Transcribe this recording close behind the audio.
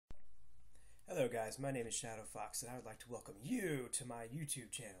Hello guys, my name is Shadow Fox and I would like to welcome you to my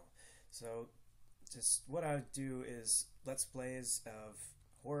YouTube channel. So, just what I would do is Let's Plays of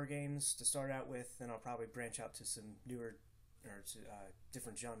horror games to start out with, then I'll probably branch out to some newer, or to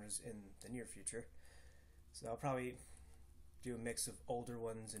different genres in the near future. So I'll probably do a mix of older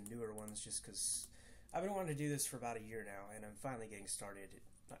ones and newer ones just because I've been wanting to do this for about a year now and I'm finally getting started.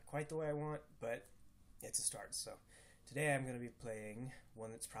 Not quite the way I want, but it's a start. So today I'm going to be playing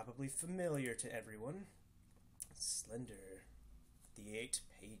one that's probably familiar to everyone, Slender, the 8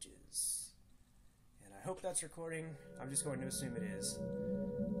 pages. And I hope that's recording. I'm just going to assume it is.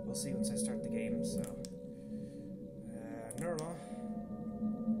 We'll see once I start the game, so... normal.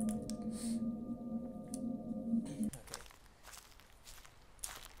 Okay.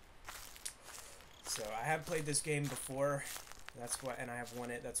 So, I have played this game before, that's why, and I have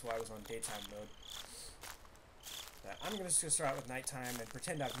won it, that's why I was on daytime mode. I'm just going to start out with nighttime and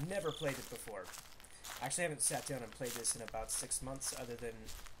pretend I've never played it before. I actually haven't sat down and played this in about 6 months, other than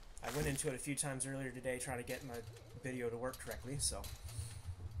I went into it a few times earlier today trying to get my video to work correctly, so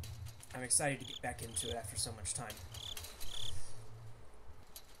I'm excited to get back into it after so much time.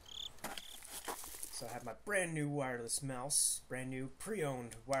 So I have my brand new wireless mouse, brand new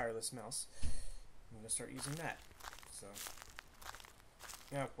pre-owned wireless mouse. I'm going to start using that. So...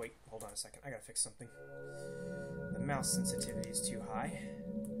 oh, wait, hold on a second. I gotta fix something. The mouse sensitivity is too high.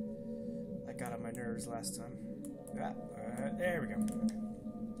 That got on my nerves last time. There we go. Okay.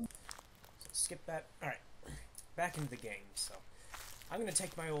 So skip that. Alright, back into the game. So I'm gonna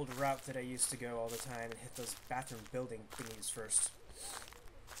take my old route that I used to go all the time and hit those bathroom building thingies first.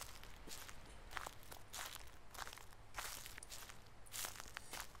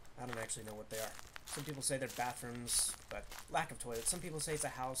 I don't actually know what they are. Some people say they're bathrooms, but lack of toilets. Some people say it's a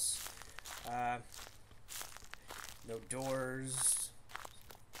house. No doors.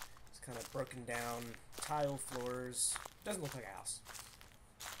 It's kind of broken down. Tile floors. Doesn't look like a house.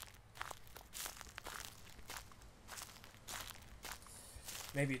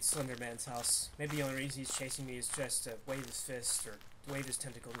 Maybe it's Slender Man's house. Maybe the only reason he's chasing me is just to wave his fist or wave his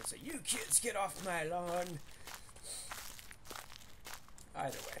tentacle and say, "You kids, get off my lawn!"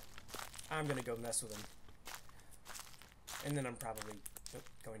 Either way. I'm gonna go mess with him. And then I'm probably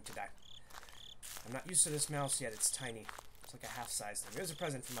going to die. I'm not used to this mouse yet, it's tiny. It's like a half-size thing. It was a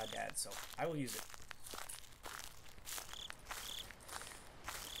present from my dad, so I will use it.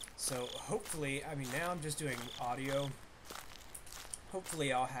 So hopefully, I mean now I'm just doing audio.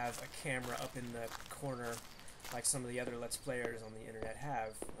 Hopefully I'll have a camera up in the corner like some of the other Let's Players on the internet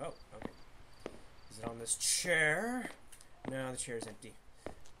have. Oh, okay. Is it on this chair? No, the chair is empty.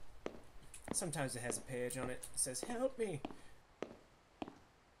 Sometimes it has a page on it that says, "Help me!"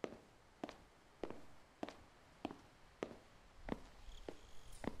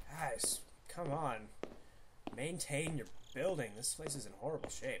 Guys, come on. Maintain your building. This place is in horrible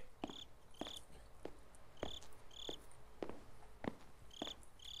shape.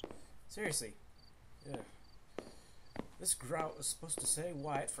 Seriously. Yeah. This grout was supposed to say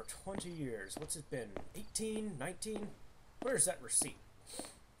Wyatt for 20 years. What's it been? 18? 19? Where's that receipt?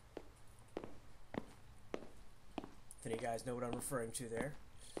 If any guys know what I'm referring to there.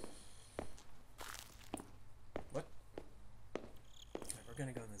 What? Right, we're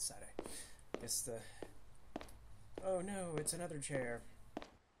gonna go on this side. I guess the... oh no, it's another chair.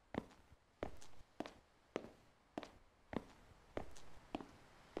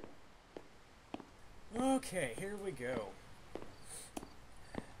 Okay, here we go.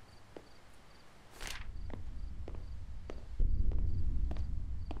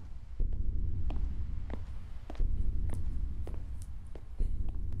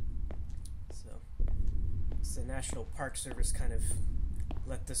 The National Park Service kind of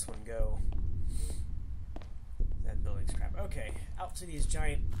let this one go. That building's crap. Okay, out to these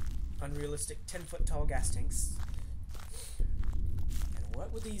giant, unrealistic 10-foot tall gas tanks. And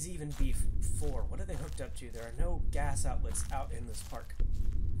what would these even be for? What are they hooked up to? There are no gas outlets out in this park.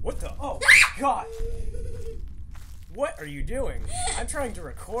 What the? Oh my god! What are you doing? I'm trying to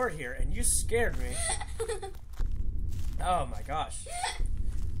record here and you scared me. Oh my gosh.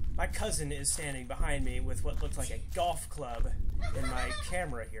 My cousin is standing behind me with what looked like a golf club in my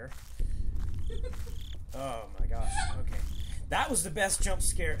camera here. Oh my gosh, okay. That was the best jump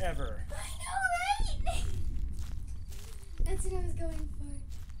scare ever. I know, right? That's what I was going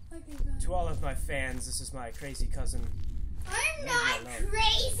for. Okay, go. To all of my fans, this is my crazy cousin. I'm not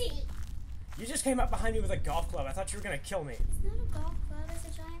crazy! You just came up behind me with a golf club. I thought you were going to kill me. It's not a golf club, it's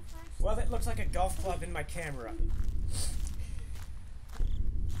a giant flashlight. Well, that looks like a golf club in my camera.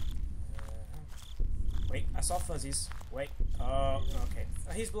 Wait, I saw fuzzies. Wait. Oh, okay.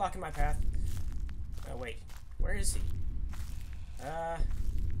 He's blocking my path. Oh, wait. Where is he? I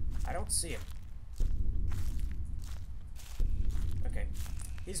don't see him. Okay.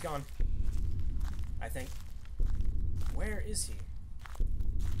 He's gone. I think. Where is he? Okay,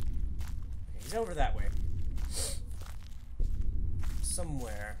 he's over that way.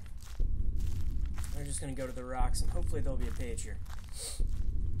 Somewhere. We're just gonna go to the rocks and hopefully there'll be a page here.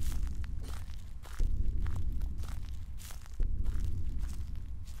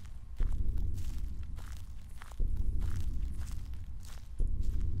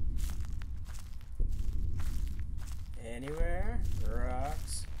 Anywhere?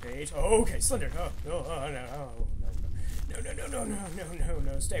 Rocks. Page. Oh, okay, Slender. Oh, no, oh, no, oh, no, no, no, no, no, no, no, no,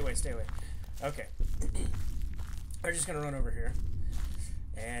 no. Stay away, stay away. Okay. We're just gonna run over here.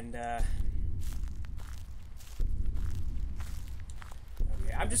 And, okay,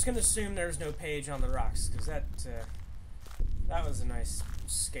 I'm just gonna assume there's no page on the rocks, because that was a nice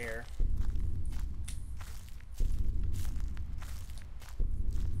scare.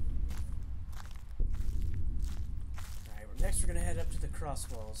 Next, we're going to head up to the cross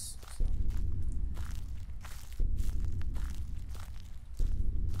walls. So.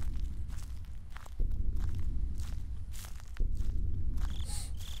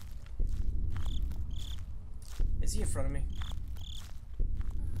 Is he in front of me?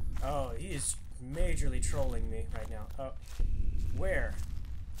 Oh, he is majorly trolling me right now. Oh, where?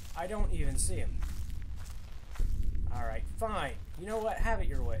 I don't even see him. Alright, fine. You know what? Have it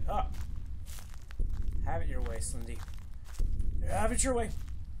your way. Oh. Have it your way, Slindy. Have it your way.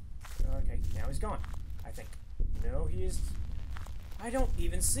 Okay, now he's gone, I think. No, he is... I don't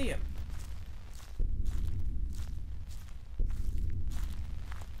even see him.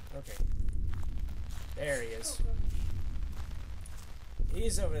 Okay. There he is.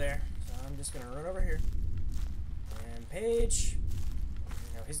 He's over there. So I'm just going to run over here. And page.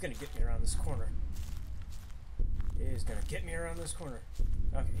 No, he's going to get me around this corner. He's going to get me around this corner.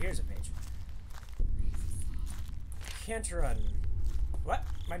 Okay, here's a page. Can't run. What?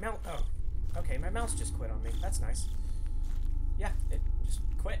 My mouse... Oh. Okay, my mouse just quit on me. That's nice. Yeah, it just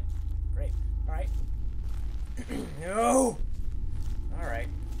quit. Great. Alright. No! Alright.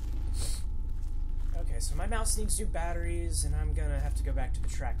 Okay, so my mouse needs new batteries, and I'm gonna have to go back to the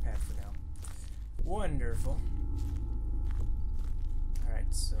trackpad for now. Wonderful.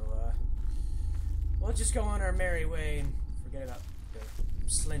 Alright, so, we'll just go on our merry way and forget about the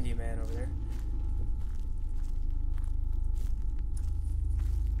Slendy man over there.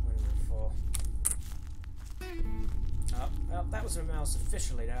 Wonderful. Oh, well, that was my mouse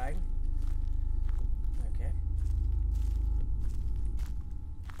officially dying. Okay.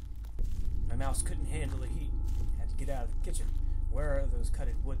 My mouse couldn't handle the heat. Had to get out of the kitchen. Where are those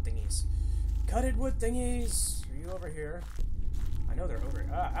cutted wood thingies? Cutted wood thingies! Are you over here? I know they're over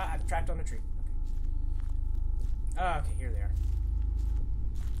here. I'm trapped on a tree. Okay. Okay, here they are.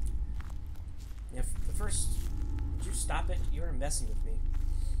 If the first... Would you stop it? You're messing with me.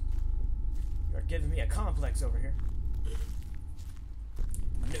 You're giving me a complex over here.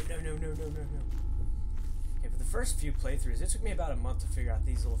 No, no, no, no, no, no, no. Okay, for the first few playthroughs, it took me about a month to figure out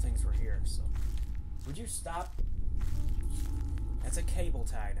these little things were here, so... Would you stop? That's a cable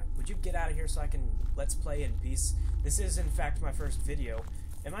tie. Now, would you get out of here so I can let's play in peace? This is, in fact, my first video.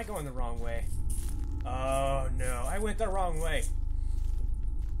 Am I going the wrong way? Oh, no. I went the wrong way.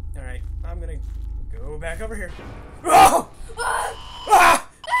 Alright, I'm gonna go back over here. Oh! Ah!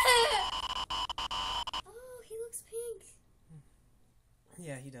 Oh, he looks pink.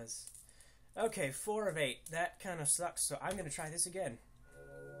 Yeah, he does. Okay, 4 of 8. That kind of sucks, so I'm gonna try this again.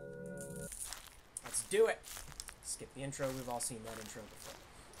 Let's do it. Skip the intro. We've all seen that intro before.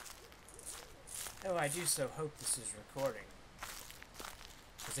 Oh, I do so hope this is recording.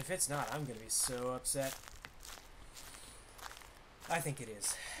 Because if it's not, I'm going to be so upset. I think it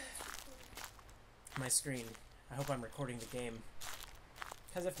is. My screen. I hope I'm recording the game.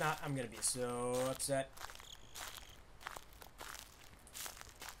 Because if not, I'm going to be so upset.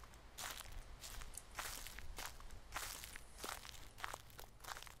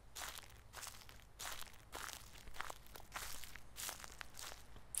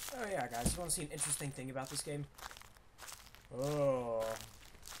 Oh yeah, guys, you want to see an interesting thing about this game? Oh.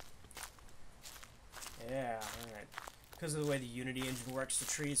 Yeah, alright. Because of the way the Unity engine works, the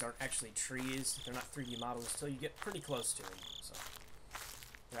trees aren't actually trees. They're not 3D models until you get pretty close to them. So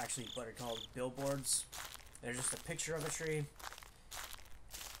they're actually what are called billboards. They're just a picture of a tree.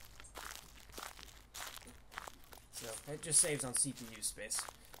 So it just saves on CPU space.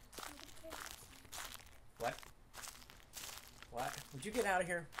 What? What? Would you get out of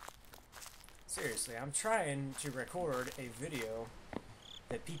here? Seriously, I'm trying to record a video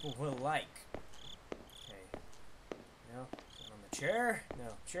that people will like. No. On the chair?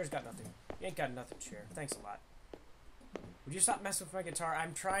 No. Chair's got nothing. You ain't got nothing, chair. Thanks a lot. Would you stop messing with my guitar?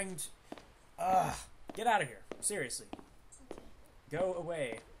 I'm trying to... Get out of here. Seriously. Go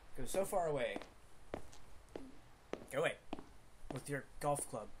away. Go so far away. Go away. With your golf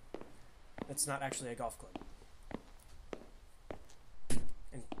club. That's not actually a golf club.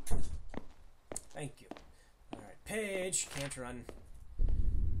 And thank you. Alright, Paige. Can't run.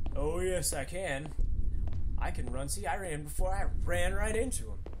 Oh, yes, I can. I can run. See, I ran before. I ran right into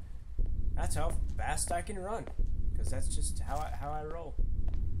him. That's how fast I can run. Because that's just how I roll.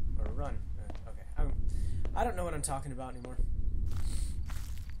 Or run. Okay. I don't know what I'm talking about anymore.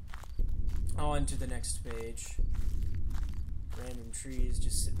 On to the next page. Random trees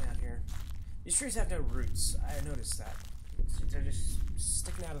just sitting out here. These trees have no roots. I noticed that. They're just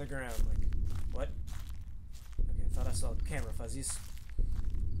sticking out of the ground. Like, what? Okay, I thought I saw camera fuzzies.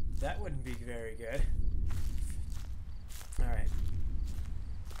 That wouldn't be very good. Alright.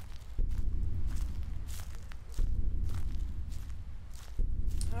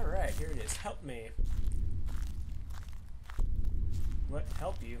 Alright, here it is. Help me. What?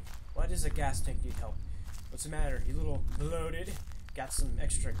 Help you? Why does a gas tank need help? What's the matter? You little bloated? Got some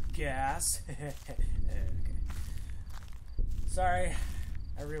extra gas? Okay. Sorry,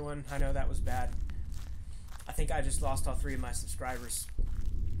 everyone. I know that was bad. I think I just lost all 3 of my subscribers.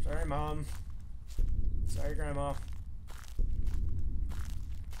 Sorry, Mom. Sorry, Grandma.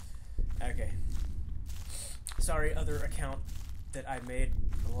 Okay. Sorry, other account that I made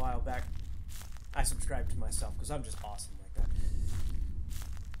a while back. I subscribed to myself because I'm just awesome like that.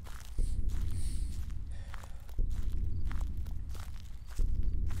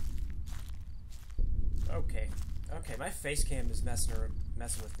 Okay. Okay, my face cam is messing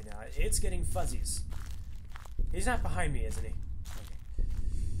with me now. It's getting fuzzies. He's not behind me, isn't he? Okay.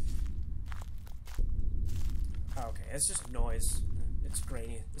 Okay, it's just noise. It's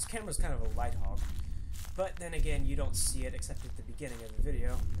grainy. This camera's kind of a light hog. But then again, you don't see it except at the beginning of the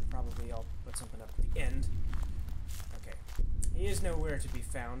video. And probably I'll put something up at the end. Okay. He is nowhere to be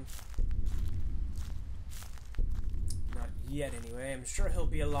found. Not yet, anyway. I'm sure he'll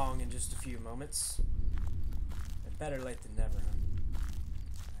be along in just a few moments. And better late than never, huh?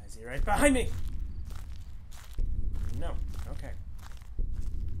 Is he right behind me? No. Okay.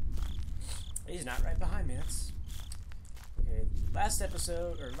 He's not right behind me. That's... Okay, last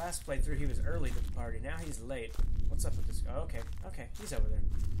episode, or last playthrough, he was early to the party. Now he's late. What's up with this? Oh, okay. Okay, he's over there.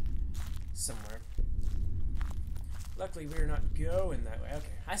 Somewhere. Luckily, we're not going that way.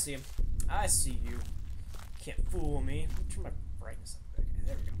 Okay, I see him. I see you. Can't fool me. Let me turn my brightness up. Okay,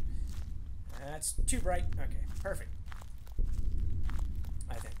 there we go. That's too bright. Okay, perfect.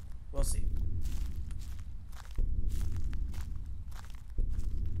 I think. We'll see.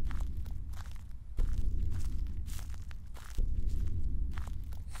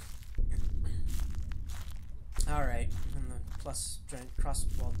 Alright, and the plus giant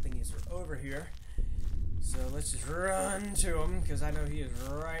crosswalk thingies are over here. So let's just run to him, because I know he is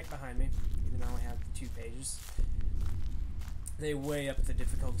right behind me, even though I have 2 pages. They weigh up the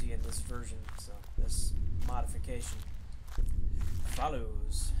difficulty in this version, so this modification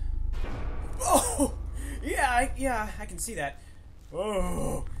follows. Oh! Yeah, I can see that.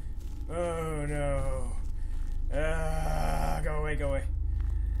 Oh! Oh no. Go away, go away.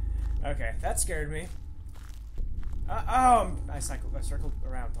 Okay, that scared me. I circled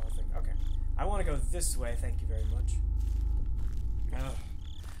around the whole thing. Okay. I want to go this way, thank you very much.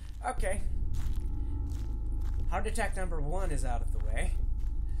 Okay. Heart attack number 1 is out of the way.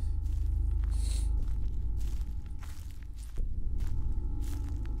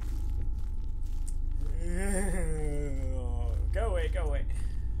 Go away, go away.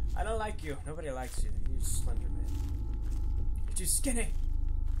 I don't like you. Nobody likes you. You're Slender, man. You're too skinny.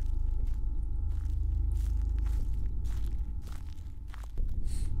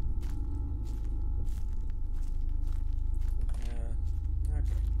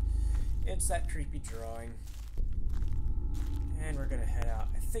 It's that creepy drawing. And we're gonna head out.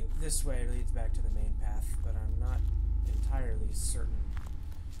 I think this way leads back to the main path, but I'm not entirely certain.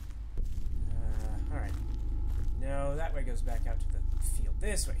 Alright. No, that way goes back out to the field.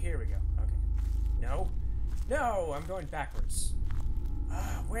 This way. Here we go. Okay. No. No! I'm going backwards.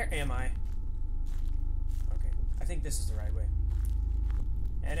 Where am I? Okay. I think this is the right way.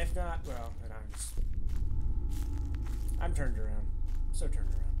 And if not, well, then I'm turned around. So turned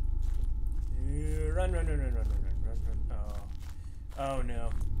around. Run. Oh no.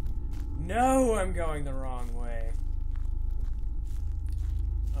 No, I'm going the wrong way.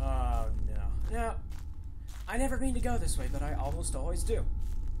 Oh no. No. I never mean to go this way, but I almost always do.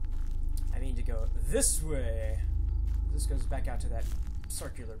 I mean to go this way. This goes back out to that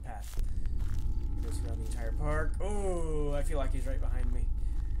circular path. It goes around the entire park. Oh, I feel like he's right behind me.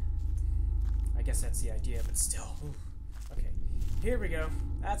 I guess that's the idea, but still. Ooh. Okay, here we go.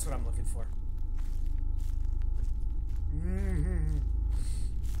 That's what I'm looking for.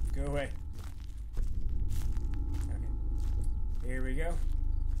 Go away. Okay, here we go.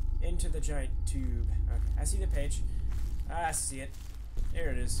 Into the giant tube. Okay, I see the page. I see it. There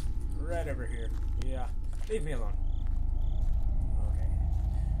it is. Right over here. Yeah, leave me alone. Okay.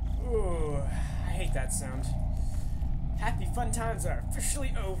 Ooh, I hate that sound. Happy fun times are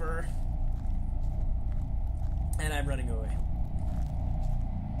officially over. And I'm running away.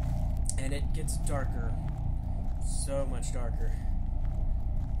 And it gets darker. So much darker.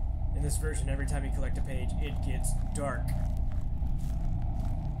 In this version, every time you collect a page, it gets dark.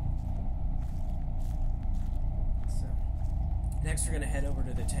 So, next we're going to head over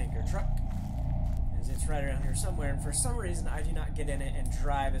to the tanker truck. As it's right around here somewhere, and for some reason I do not get in it and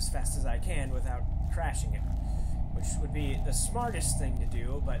drive as fast as I can without crashing it. Which would be the smartest thing to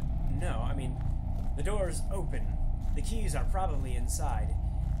do, but no, I mean, the door's open. The keys are probably inside.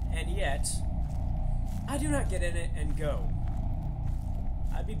 And yet, I do not get in it and go.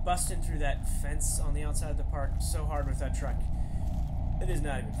 I'd be busting through that fence on the outside of the park so hard with that truck. It is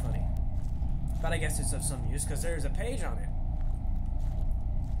not even funny. But I guess it's of some use because there's a page on it.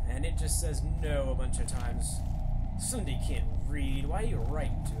 And it just says no a bunch of times. Sunday can't read. Why are you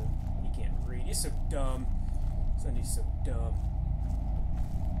writing to him? He can't read. He's so dumb. Sunday's so dumb.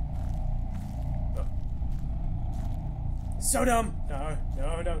 Oh. So dumb! No.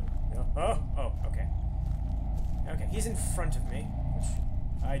 Oh, okay. Okay, he's in front of me, which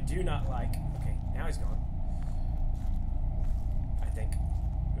I do not like. Okay, now he's gone. I think.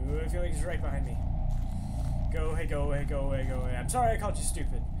 Ooh, I feel like he's right behind me. Go away, go away, go away, go away. I'm sorry I called you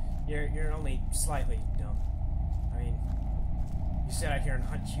stupid. You're only slightly dumb. I mean, you said I can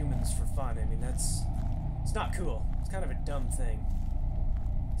hunt humans for fun. I mean, it's not cool. It's kind of a dumb thing.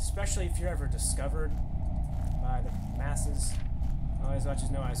 Especially if you're ever discovered by the masses. All eyes watches,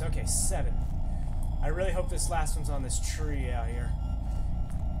 no eyes. Okay, 7. I really hope this last one's on this tree out here.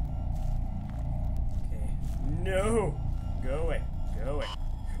 Okay. No! Go away. Go away.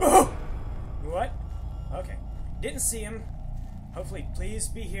 Oh! What? Okay. Didn't see him. Hopefully, please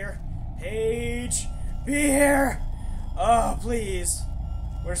be here. Paige! Be here! Oh, please.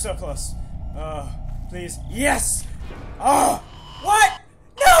 We're so close. Oh, please. Yes! Oh! What?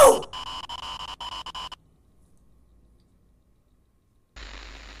 No!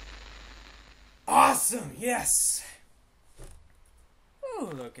 Awesome! Yes!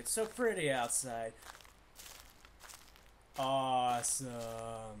 Oh, look, it's so pretty outside. Awesome.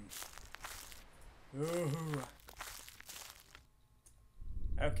 Ooh.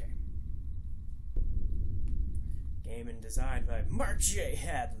 Okay. Game and design by Mark J.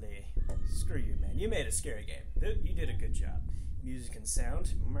 Hadley. Screw you, man. You made a scary game. You did a good job. Music and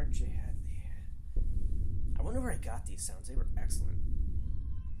sound, Mark J. Hadley. I wonder where I got these sounds. They were excellent.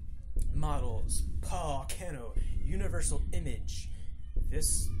 Models, Paul Cano, Universal Image,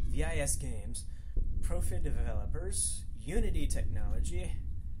 VIS Games, Profit Developers, Unity Technology.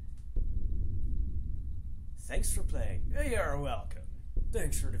 Thanks for playing. You're welcome.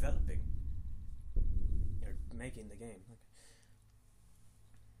 Thanks for developing. You're making the game.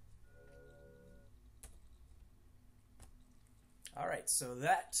 Alright, so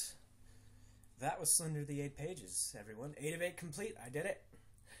that was Slender the 8 pages, everyone. 8 of 8 complete. I did it.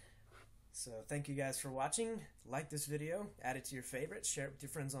 So thank you guys for watching. Like this video, add it to your favorites, share it with your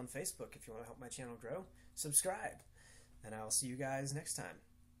friends on Facebook if you want to help my channel grow. Subscribe, and I will see you guys next time.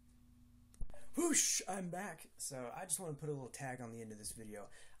 Whoosh! I'm back. So I just want to put a little tag on the end of this video.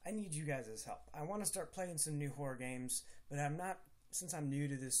 I need you guys' help. I want to start playing some new horror games, but since I'm new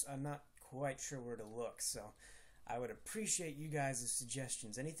to this, I'm not quite sure where to look. So I would appreciate you guys'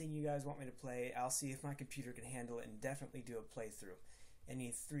 suggestions. Anything you guys want me to play, I'll see if my computer can handle it and definitely do a playthrough.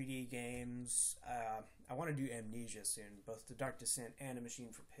 Any 3D games. I want to do Amnesia soon, both The Dark Descent and A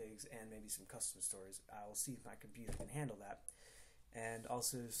Machine for Pigs, and maybe some custom stories. I will see if my computer can handle that. And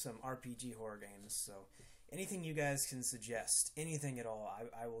also some RPG horror games. So anything you guys can suggest, anything at all,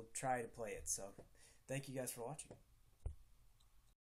 I will try to play it. So thank you guys for watching.